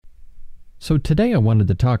So today I wanted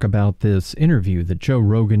to talk about this interview that Joe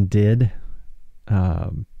Rogan did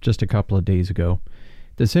just a couple of days ago.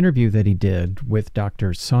 This interview that he did with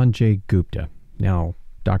Dr. Sanjay Gupta. Now,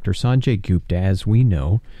 Dr. Sanjay Gupta, as we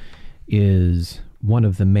know, is one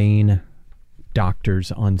of the main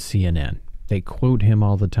doctors on CNN. They quote him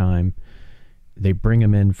all the time. They bring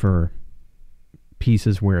him in for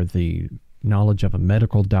pieces where the knowledge of a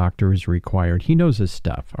medical doctor is required. He knows his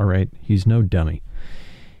stuff, all right? He's no dummy.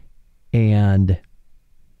 And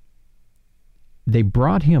they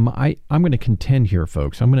brought him, I'm going to contend here,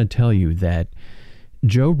 folks. I'm going to tell you that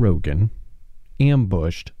Joe Rogan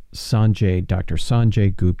ambushed Dr.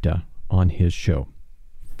 Sanjay Gupta on his show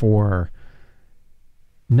for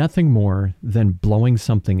nothing more than blowing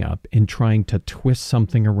something up and trying to twist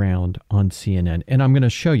something around on CNN. And I'm going to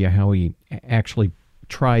show you how he actually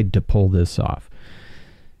tried to pull this off.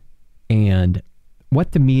 And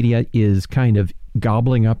what the media is kind of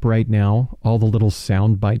gobbling up right now, all the little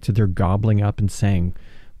sound bites that they're gobbling up and saying,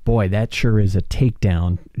 boy, that sure is a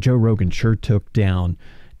takedown. Joe Rogan sure took down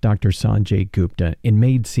Dr. Sanjay Gupta and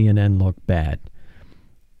made CNN look bad.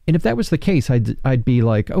 And if that was the case, I'd be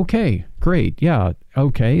like, okay, great. Yeah,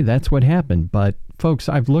 okay, that's what happened. But folks,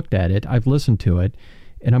 I've looked at it. I've listened to it.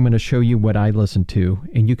 And I'm going to show you what I listened to.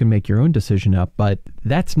 And you can make your own decision up. But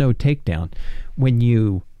that's no takedown. When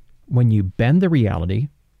you bend the reality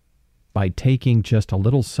by taking just a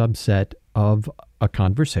little subset of a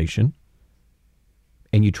conversation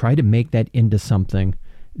and you try to make that into something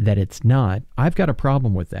that it's not, I've got a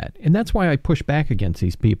problem with that. And that's why I push back against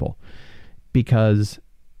these people, because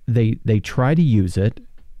they try to use it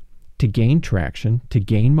to gain traction, to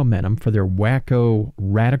gain momentum for their wacko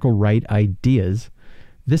radical right ideas.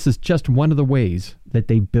 This is just one of the ways that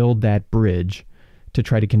they build that bridge to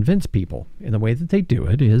try to convince people. And the way that they do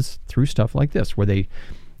it is through stuff like this, where they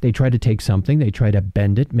try to take something, they try to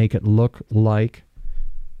bend it, make it look like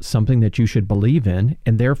something that you should believe in,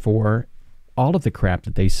 and therefore all of the crap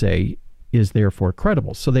that they say is therefore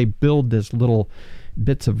credible. So they build this little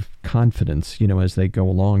bits of confidence, as they go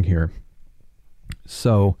along here.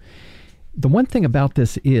 So the one thing about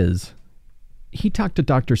this is he talked to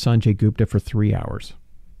Dr. Sanjay Gupta for 3 hours.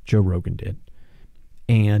 Joe Rogan did.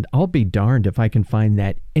 And I'll be darned if I can find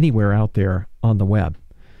that anywhere out there on the web.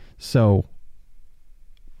 So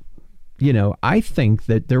I think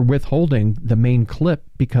that they're withholding the main clip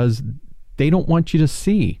because they don't want you to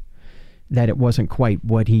see that it wasn't quite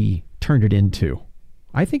what he turned it into.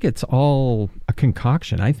 I think it's all a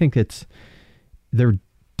concoction. I think they're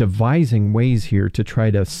devising ways here to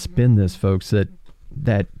try to spin this, folks,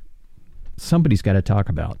 that somebody's got to talk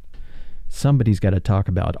about. Somebody's got to talk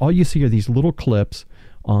about. All you see are these little clips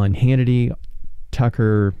on Hannity,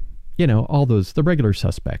 Tucker, all those, the regular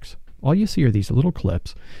suspects. All you see are these little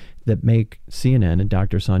clips that make CNN and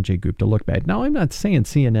Dr. Sanjay Gupta look bad. Now, I'm not saying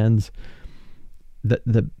CNN's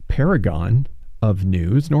the paragon of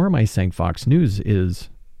news, nor am I saying Fox News is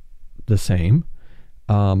the same.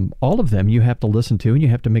 All of them you have to listen to and you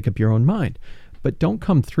have to make up your own mind. But don't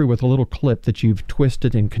come through with a little clip that you've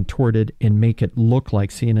twisted and contorted and make it look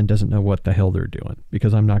like CNN doesn't know what the hell they're doing,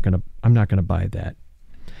 because I'm not gonna buy that.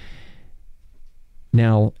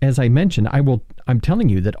 Now, as I mentioned, I'm telling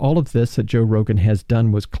you that all of this that Joe Rogan has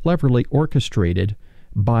done was cleverly orchestrated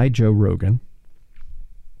by Joe Rogan.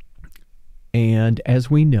 And as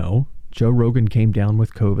we know, Joe Rogan came down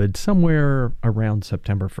with COVID somewhere around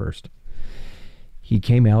September 1st. He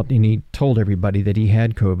came out and he told everybody that he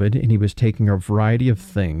had COVID and he was taking a variety of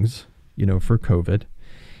things, for COVID.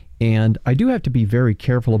 And I do have to be very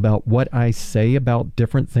careful about what I say about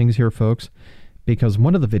different things here, folks, because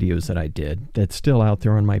one of the videos that I did that's still out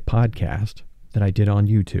there on my podcast that I did on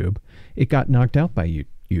YouTube, it got knocked out by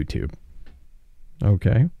YouTube.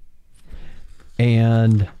 Okay.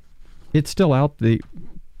 And it's still out. The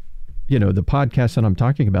podcast that I'm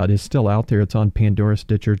talking about is still out there. It's on Pandora,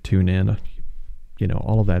 Stitcher, TuneIn,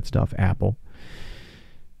 all of that stuff, Apple.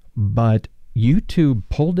 But YouTube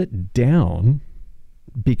pulled it down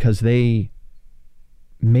because they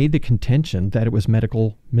made the contention that it was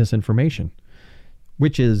medical misinformation,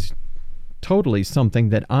 which is totally something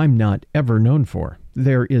that I'm not ever known for.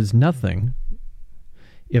 There is nothing,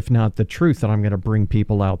 if not the truth, that I'm going to bring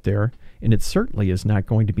people out there, and it certainly is not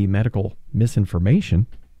going to be medical misinformation.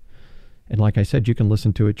 And like I said, you can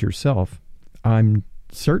listen to it yourself. I'm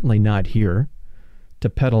certainly not here to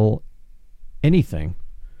peddle anything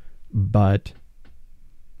but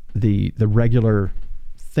the regular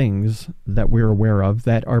things that we're aware of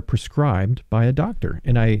that are prescribed by a doctor.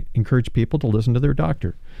 And I encourage people to listen to their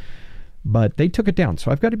doctor. But they took it down. So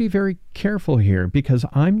I've got to be very careful here because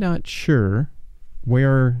I'm not sure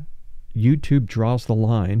where YouTube draws the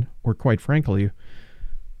line, or quite frankly,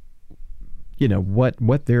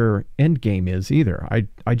 what their end game is either.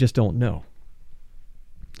 I just don't know.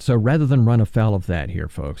 So rather than run afoul of that here,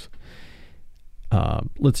 folks,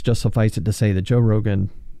 let's just suffice it to say that Joe Rogan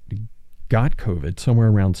got COVID somewhere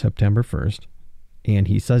around September 1st, and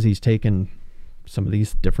he says he's taken some of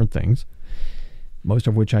these different things, most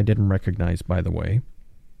of which I didn't recognize, by the way.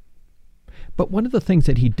 But one of the things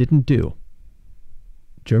that he didn't do,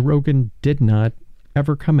 Joe Rogan did not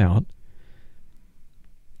ever come out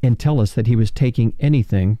and tell us that he was taking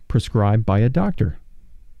anything prescribed by a doctor.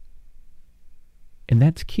 And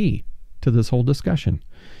that's key to this whole discussion.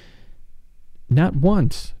 Not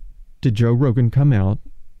once did Joe Rogan come out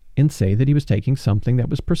and say that he was taking something that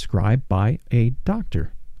was prescribed by a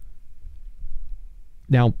doctor.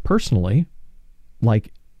 Now, personally,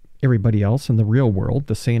 like everybody else in the real world,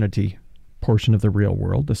 the sanity portion of the real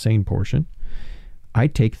world, the sane portion, I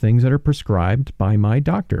take things that are prescribed by my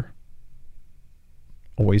doctor.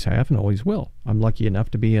 Always have and always will. I'm lucky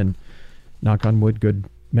enough to be in, knock on wood, good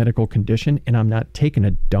medical condition, and I'm not taking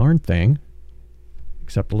a darn thing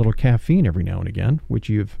except a little caffeine every now and again, which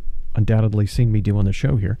you've undoubtedly seen me do on the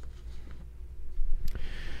show here.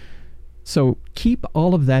 So keep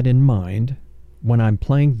all of that in mind when I'm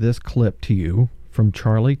playing this clip to you from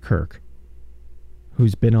Charlie Kirk,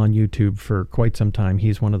 who's been on YouTube for quite some time.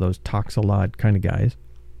 He's one of those talks a lot kind of guys.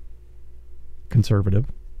 Conservative.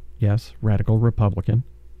 Yes, radical Republican.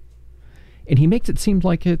 And he makes it seem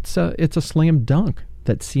like it's a slam dunk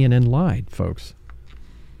that CNN lied, folks.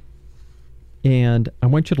 And I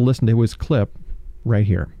want you to listen to his clip right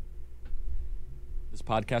here. This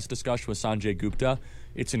podcast discussion with Sanjay Gupta,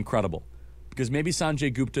 it's incredible. Because maybe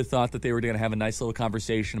Sanjay Gupta thought that they were going to have a nice little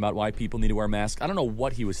conversation about why people need to wear masks. I don't know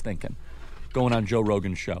what he was thinking going on Joe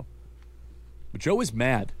Rogan's show. But Joe is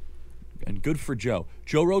mad. And good for Joe.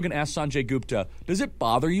 Joe Rogan asked Sanjay Gupta, does it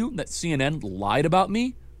bother you that CNN lied about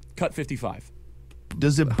me? Cut 55.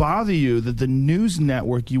 Does it bother you that the news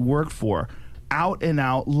network you work for out and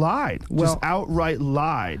out lied? Just outright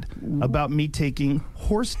lied about me taking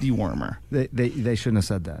horse dewormer. They shouldn't have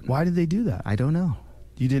said that. Why did they do that? I don't know.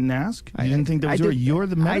 You didn't ask? You didn't think that was you're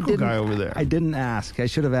the medical guy over there. I didn't ask. I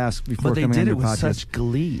should have asked before coming on your podcast. But they did it with such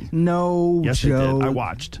glee. No, yes, Joe. they did. I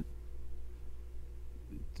watched.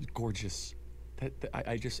 Gorgeous.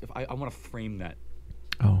 I want to frame that.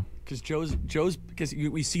 Oh. Because because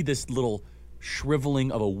we see this little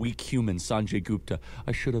shriveling of a weak human, Sanjay Gupta.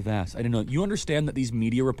 I should have asked. I didn't know. You understand that these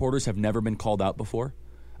media reporters have never been called out before?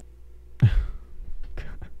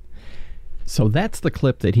 So that's the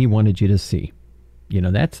clip that he wanted you to see.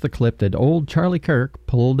 That's the clip that old Charlie Kirk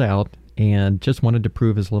pulled out and just wanted to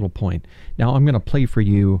prove his little point. Now I'm going to play for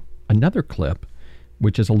you another clip,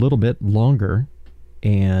 which is a little bit longer.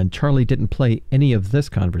 And Charlie didn't play any of this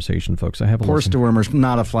conversation, folks. I have a horse dewormer's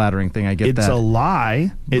not a flattering thing. I get that. It's a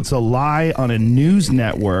lie. It's a lie on a news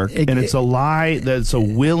network, and it's a lie that's a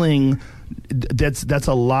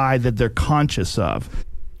lie that they're conscious of.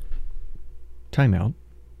 Time out.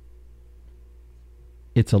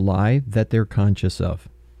 It's a lie that they're conscious of.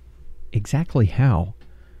 Exactly how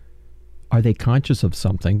are they conscious of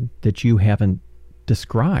something that you haven't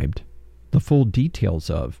described the full details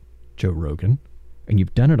of, Joe Rogan? And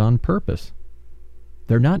you've done it on purpose.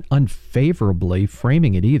 They're not unfavorably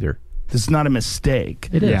framing it either. This is not a mistake.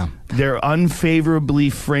 It is. Yeah. They're unfavorably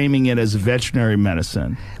framing it as veterinary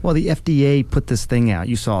medicine. Well, the FDA put this thing out.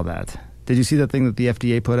 You saw that. Did you see that thing that the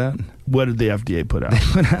FDA put out? What did the FDA put out?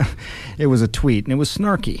 It was a tweet, and it was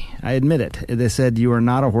snarky. I admit it. They said, you are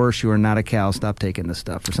not a horse, you are not a cow, stop taking this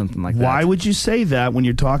stuff, or something like that. Why would you say that when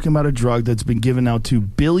you're talking about a drug that's been given out to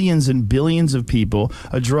billions and billions of people,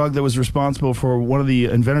 a drug that was responsible for one of the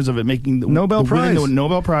inventors of it making Nobel Prize. Winning the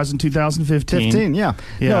Nobel Prize in 2015. Yeah.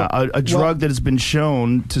 Yeah, a drug that has been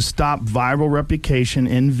shown to stop viral replication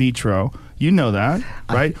in vitro. You know that,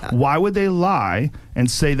 right? Why would they lie and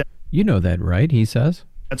say that? You know that, right? He says.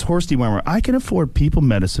 That's horse dewormer. I can afford people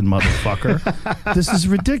medicine, motherfucker. This is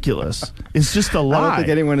ridiculous. It's just a lie. I don't think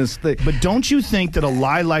anyone is... But don't you think that a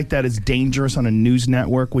lie like that is dangerous on a news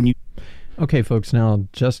network when you... Okay, folks, now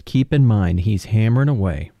just keep in mind, he's hammering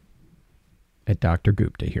away at Dr.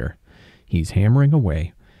 Gupta here. He's hammering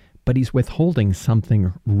away, but he's withholding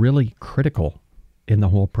something really critical in the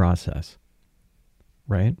whole process,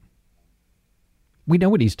 right? We know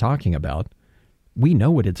what he's talking about. We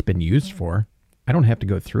know what it's been used for. I don't have to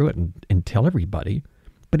go through it and tell everybody,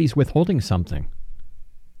 but he's withholding something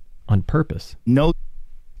on purpose. Know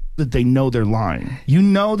that they know they're lying. You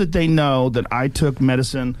know that they know that I took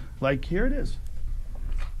medicine. Like, here it is.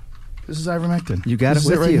 This is ivermectin. You got this it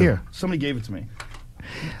with right you. Here. Somebody gave it to me.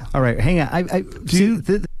 All right, hang on.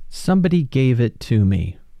 Somebody gave it to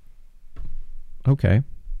me. Okay.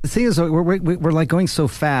 The thing is, we're like going so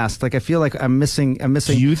fast. Like I feel like I'm missing.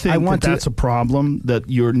 Do you think that's a problem, that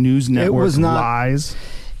your news network lies?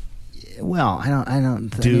 Well, I don't.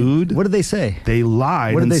 Dude, I mean, what did they say? They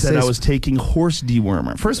lied and said say? I was taking horse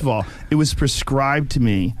dewormer. First of all, it was prescribed to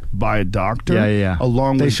me by a doctor. Yeah.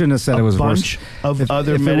 Along they with shouldn't have said it was bunch of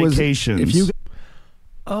other medications.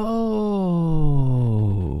 Oh.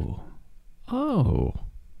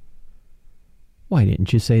 Why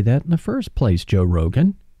didn't you say that in the first place, Joe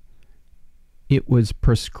Rogan? It was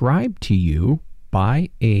prescribed to you by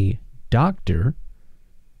a doctor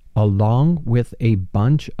along with a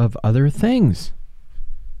bunch of other things.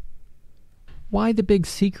 Why the big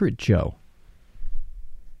secret, Joe?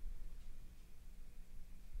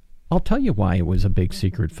 I'll tell you why it was a big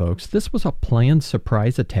secret, folks. This was a planned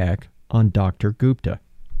surprise attack on Dr. Gupta,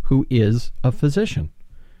 who is a physician,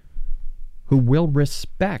 who will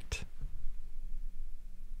respect,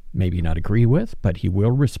 maybe not agree with, but he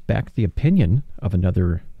will respect the opinion of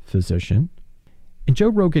another physician. And Joe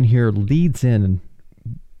Rogan here leads in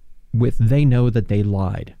with they know that they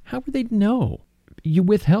lied. How would they know? You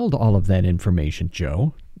withheld all of that information,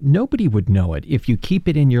 Joe. Nobody would know it. If you keep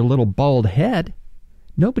it in your little bald head,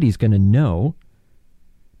 nobody's going to know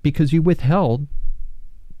because you withheld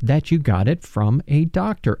that you got it from a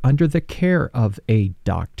doctor under the care of a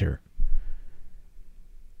doctor.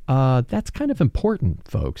 That's kind of important,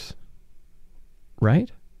 folks.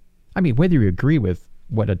 Right? I mean, whether you agree with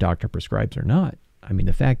what a doctor prescribes or not, I mean,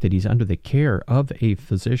 the fact that he's under the care of a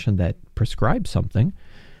physician that prescribes something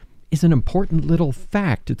is an important little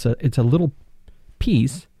fact. It's a little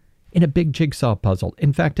piece in a big jigsaw puzzle.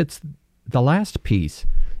 In fact, it's the last piece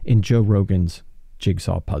in Joe Rogan's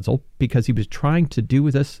jigsaw puzzle because he was trying to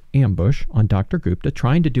do this ambush on Dr. Gupta,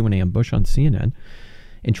 trying to do an ambush on CNN,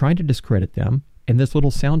 and trying to discredit them. And this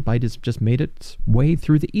little soundbite has just made its way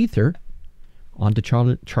through the ether onto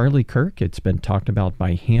Charlie Kirk. It's been talked about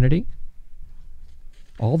by Hannity.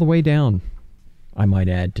 All the way down, I might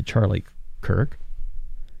add, to Charlie Kirk,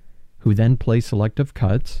 who then plays selective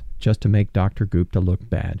cuts just to make Dr. Gupta look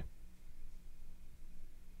bad.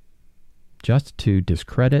 Just to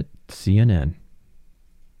discredit CNN.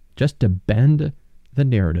 Just to bend the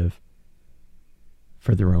narrative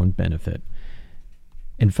for their own benefit.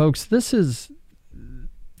 And folks, this is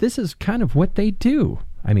kind of what they do.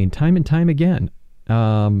 I mean, time and time again.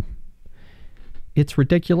 It's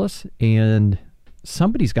ridiculous, and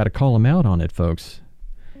somebody's got to call them out on it, folks.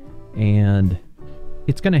 And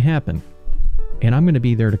it's going to happen. And I'm going to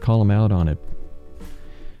be there to call them out on it.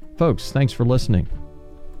 Folks, thanks for listening.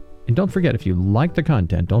 And don't forget, if you like the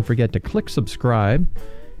content, don't forget to click subscribe.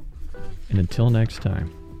 And until next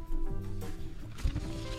time.